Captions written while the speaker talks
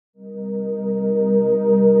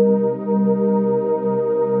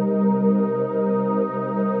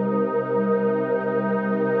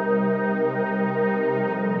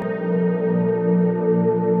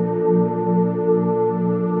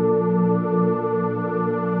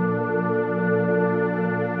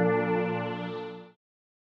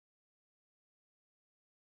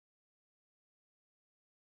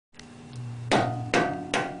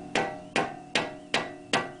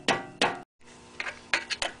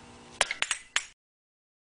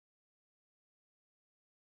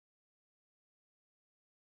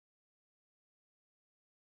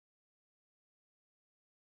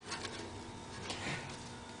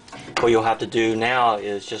What you'll have to do now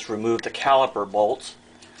is just remove the caliper bolts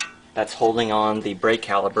that's holding on the brake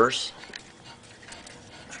calipers.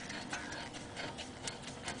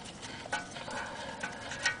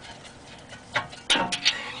 And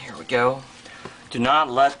here we go. Do not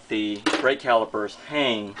let the brake calipers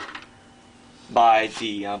hang by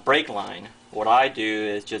the brake line. What I do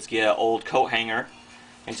is just get an old coat hanger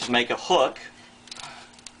and just make a hook,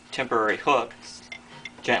 temporary hook,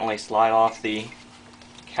 gently slide off the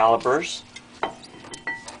calipers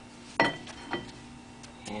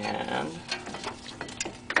and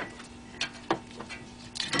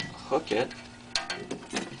hook it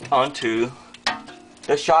onto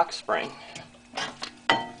the shock spring.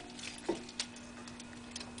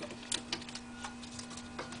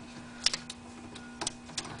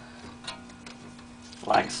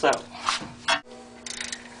 Like so.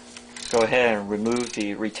 Go ahead and remove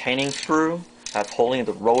the retaining screw that's holding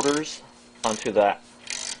the rotors onto that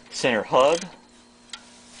center hub.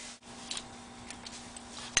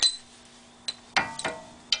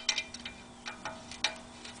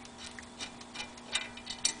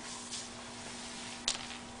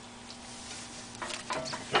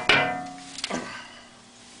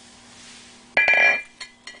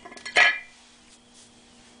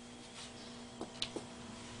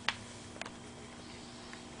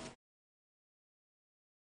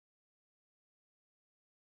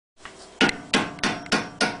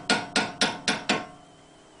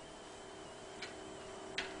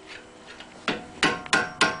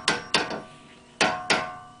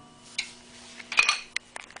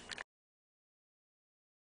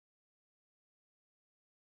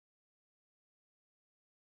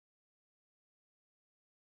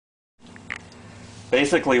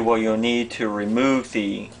 Basically, what you'll need to remove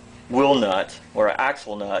the wheel nut or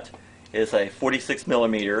axle nut is a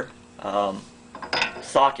 46mm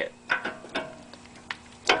socket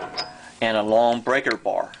and a long breaker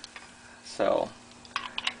bar. So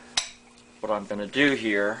what I'm going to do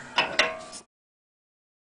here,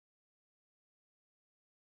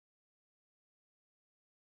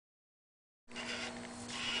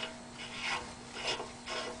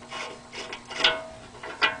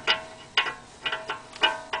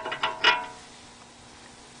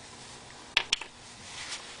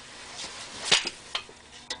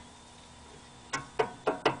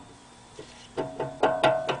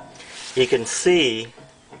 you can see,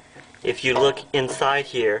 if you look inside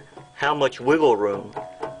here, how much wiggle room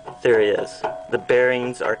there is. The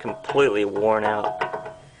bearings are completely worn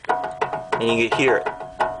out, and you can hear it.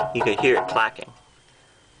 You can hear it clacking.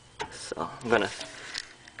 So I'm going to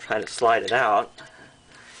try to slide it out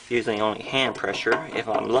using only hand pressure if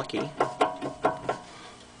I'm lucky.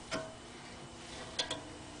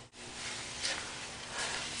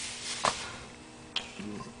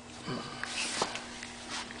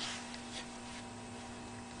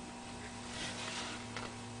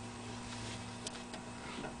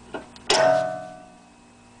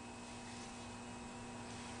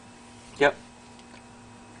 Yep.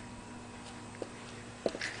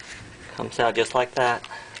 Comes out just like that.